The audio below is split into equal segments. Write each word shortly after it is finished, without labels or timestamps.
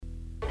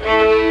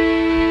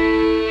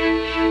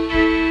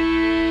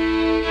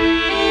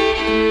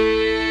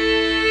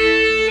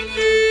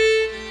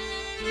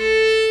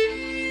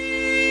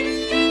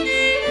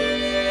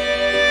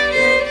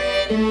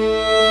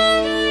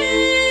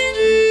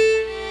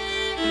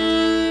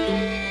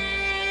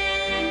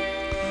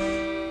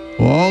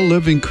All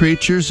living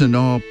creatures and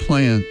all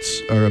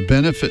plants are a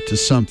benefit to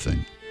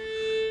something.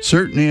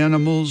 Certain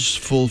animals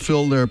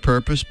fulfill their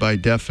purpose by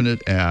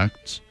definite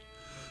acts.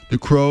 The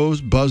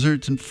crows,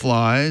 buzzards, and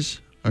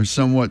flies are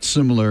somewhat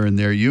similar in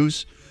their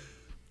use,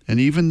 and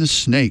even the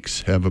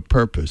snakes have a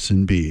purpose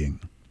in being.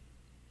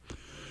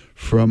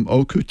 From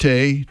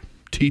Okute,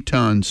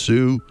 Teton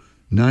Sioux,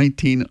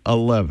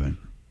 1911.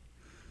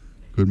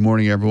 Good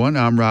morning, everyone.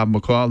 I'm Rob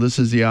McCall. This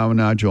is the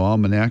Awanadjo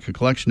Almanac, a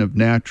collection of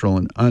natural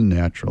and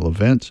unnatural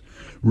events,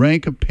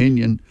 rank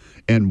opinion,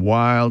 and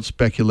wild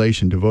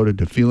speculation devoted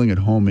to feeling at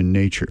home in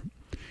nature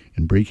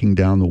and breaking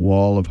down the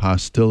wall of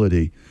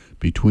hostility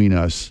between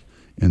us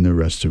and the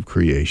rest of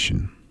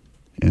creation.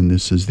 And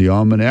this is the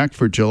Almanac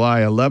for July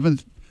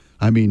 19th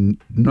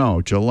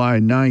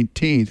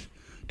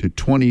to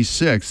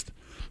 26th,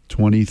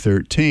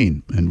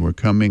 2013. And we're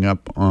coming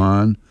up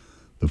on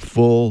the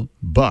full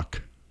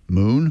buck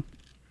moon.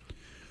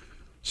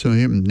 So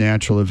here,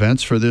 natural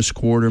events for this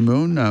quarter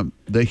moon.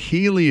 The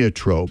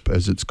heliotrope,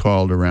 as it's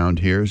called around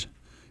here,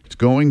 it's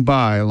going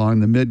by along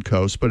the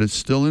mid-coast, but it's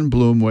still in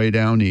bloom way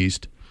down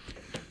east.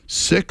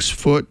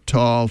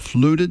 6-foot-tall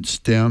fluted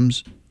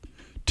stems,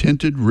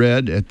 tinted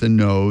red at the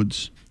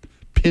nodes,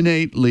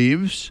 pinnate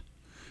leaves,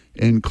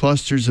 and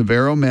clusters of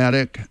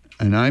aromatic,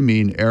 and I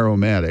mean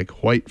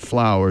aromatic, white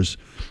flowers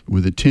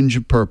with a tinge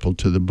of purple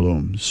to the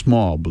bloom,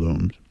 small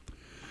blooms.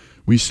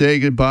 We say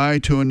goodbye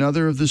to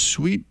another of the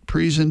sweet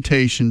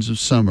presentations of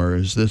summer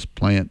as this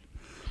plant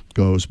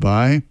goes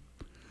by.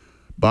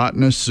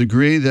 Botanists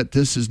agree that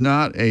this is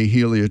not a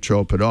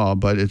heliotrope at all,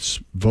 but it's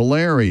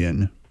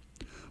valerian,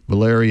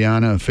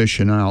 Valeriana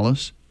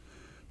officinalis,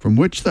 from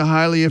which the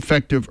highly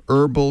effective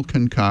herbal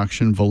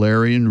concoction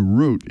valerian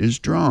root is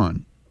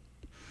drawn.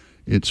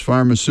 Its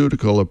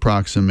pharmaceutical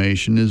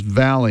approximation is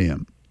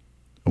Valium,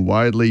 a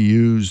widely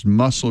used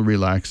muscle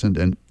relaxant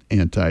and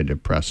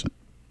antidepressant.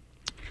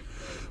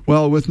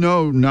 Well, with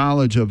no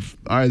knowledge of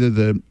either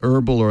the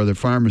herbal or the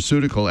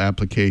pharmaceutical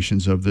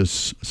applications of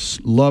this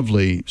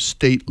lovely,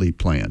 stately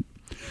plant,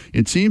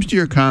 it seems to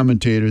your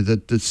commentator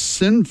that the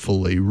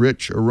sinfully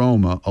rich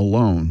aroma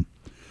alone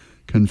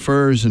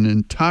confers an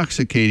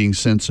intoxicating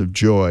sense of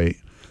joy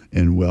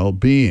and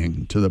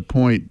well-being, to the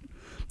point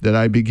that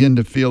I begin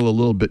to feel a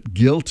little bit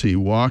guilty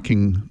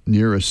walking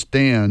near a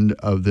stand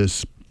of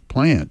this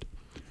plant.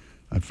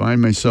 I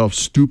find myself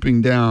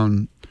stooping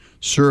down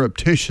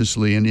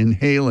surreptitiously and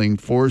inhaling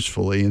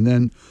forcefully, and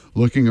then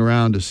looking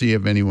around to see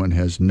if anyone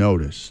has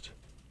noticed.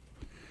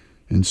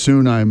 And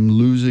soon I'm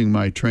losing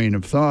my train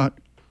of thought,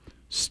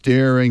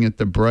 staring at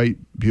the bright,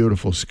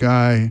 beautiful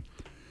sky,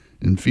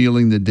 and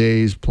feeling the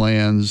day's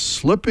plans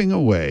slipping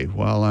away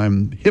while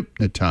I'm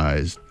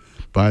hypnotized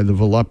by the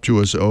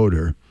voluptuous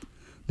odor,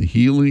 the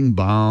healing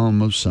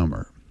balm of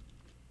summer.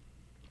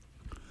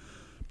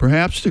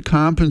 Perhaps to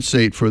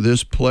compensate for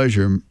this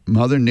pleasure,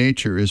 Mother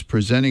Nature is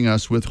presenting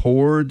us with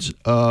hordes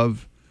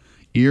of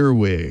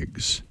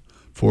earwigs,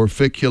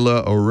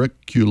 Forficula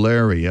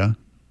auricularia.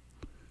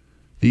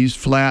 These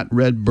flat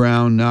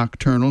red-brown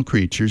nocturnal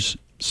creatures,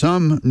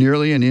 some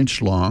nearly an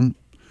inch long,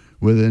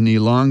 with an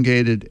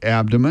elongated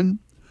abdomen,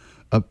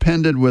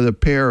 appended with a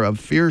pair of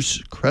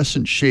fierce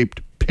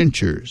crescent-shaped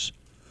pincers,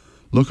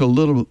 look a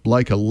little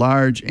like a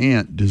large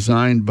ant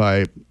designed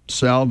by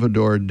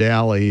Salvador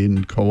Dali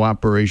in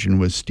cooperation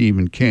with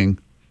Stephen King.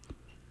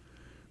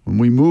 When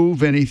we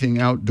move anything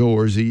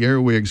outdoors, the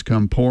earwigs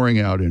come pouring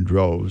out in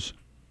droves.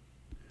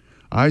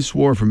 I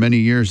swore for many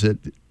years that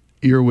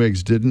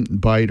earwigs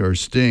didn't bite or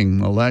sting.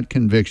 Well, that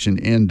conviction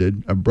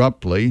ended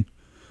abruptly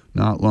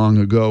not long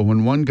ago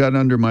when one got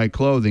under my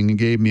clothing and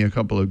gave me a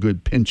couple of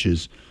good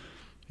pinches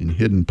in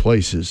hidden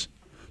places.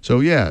 So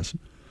yes,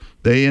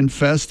 they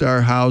infest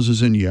our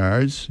houses and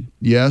yards.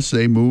 Yes,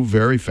 they move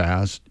very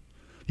fast.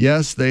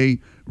 Yes, they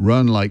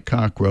run like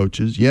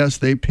cockroaches. Yes,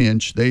 they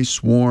pinch. They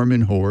swarm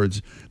in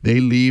hordes. They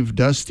leave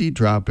dusty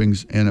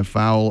droppings and a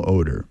foul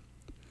odor.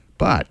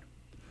 But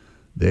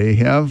they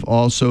have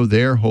also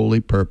their holy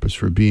purpose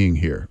for being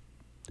here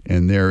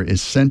and their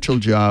essential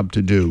job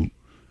to do,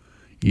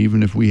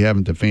 even if we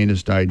haven't the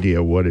faintest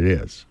idea what it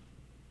is.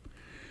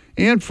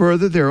 And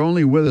further, they're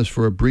only with us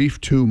for a brief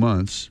 2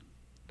 months.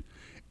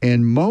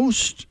 And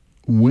most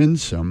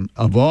winsome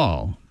of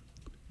all,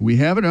 we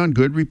have it on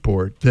good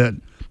report that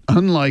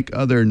unlike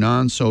other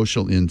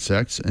non-social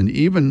insects, and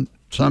even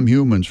some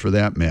humans for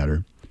that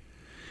matter,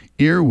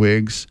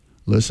 earwigs,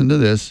 listen to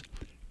this,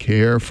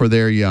 care for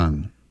their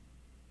young.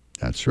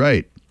 That's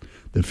right.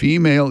 The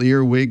female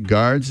earwig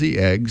guards the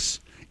eggs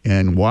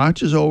and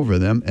watches over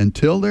them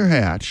until they're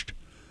hatched,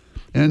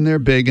 and they're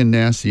big and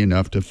nasty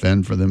enough to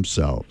fend for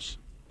themselves.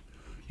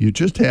 You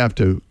just have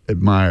to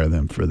admire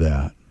them for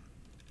that.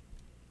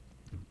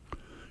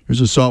 Here's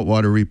a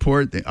saltwater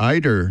report. The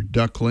eider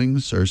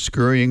ducklings are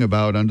scurrying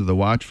about under the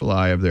watchful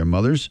eye of their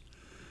mothers.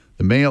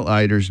 The male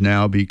eiders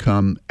now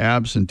become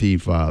absentee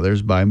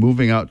fathers by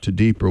moving out to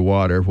deeper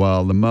water,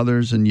 while the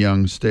mothers and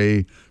young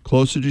stay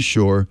closer to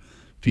shore,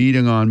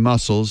 feeding on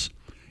mussels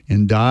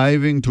and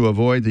diving to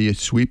avoid the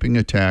sweeping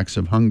attacks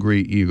of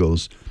hungry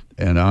eagles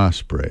and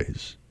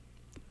ospreys.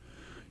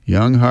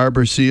 Young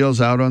harbor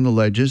seals out on the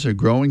ledges are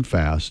growing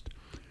fast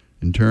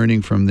and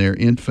turning from their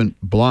infant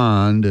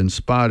blonde and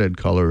spotted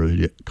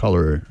coloration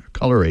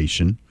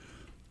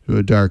to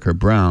a darker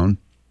brown.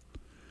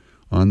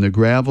 On the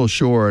gravel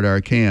shore at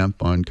our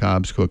camp on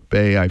Cobscook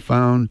Bay, I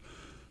found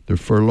the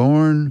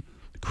forlorn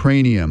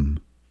cranium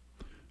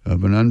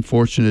of an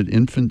unfortunate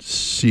infant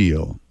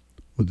seal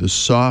with the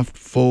soft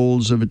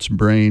folds of its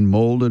brain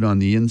molded on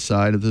the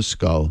inside of the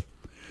skull,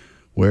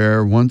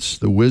 where once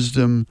the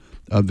wisdom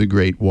of the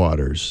great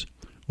waters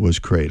was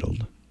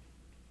cradled.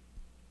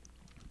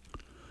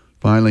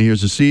 Finally,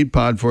 here's a seed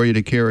pod for you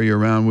to carry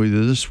around with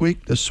you this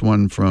week. This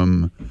one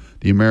from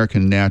the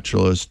American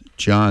naturalist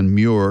John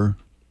Muir.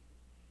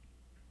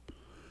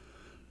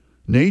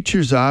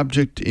 Nature's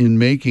object in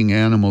making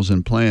animals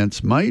and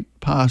plants might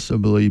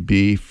possibly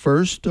be,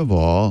 first of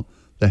all,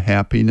 the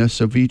happiness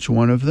of each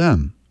one of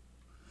them,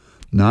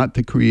 not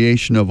the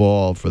creation of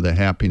all for the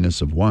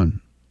happiness of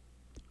one.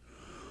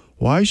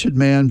 Why should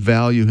man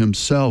value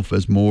himself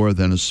as more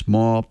than a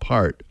small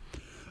part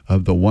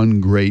of the one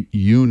great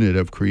unit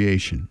of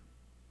creation?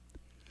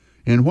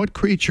 And what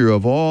creature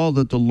of all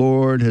that the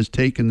Lord has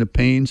taken the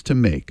pains to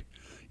make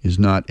is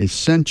not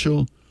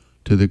essential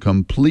to the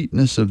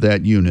completeness of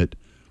that unit,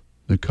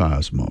 the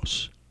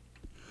cosmos?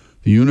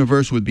 The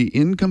universe would be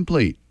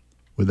incomplete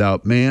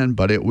without man,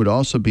 but it would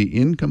also be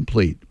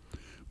incomplete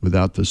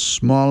without the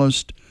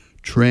smallest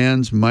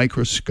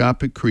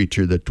transmicroscopic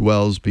creature that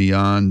dwells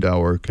beyond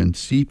our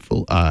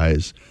conceitful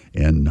eyes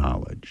and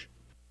knowledge.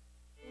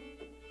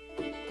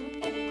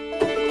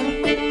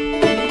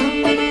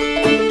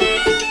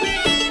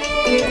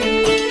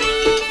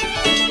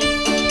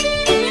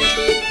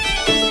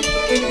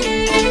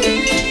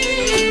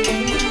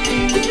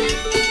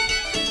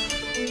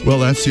 Well,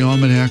 that's the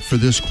almanac for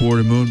this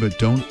quarter moon, but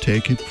don't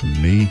take it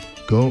from me.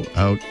 Go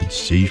out and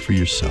see for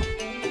yourself.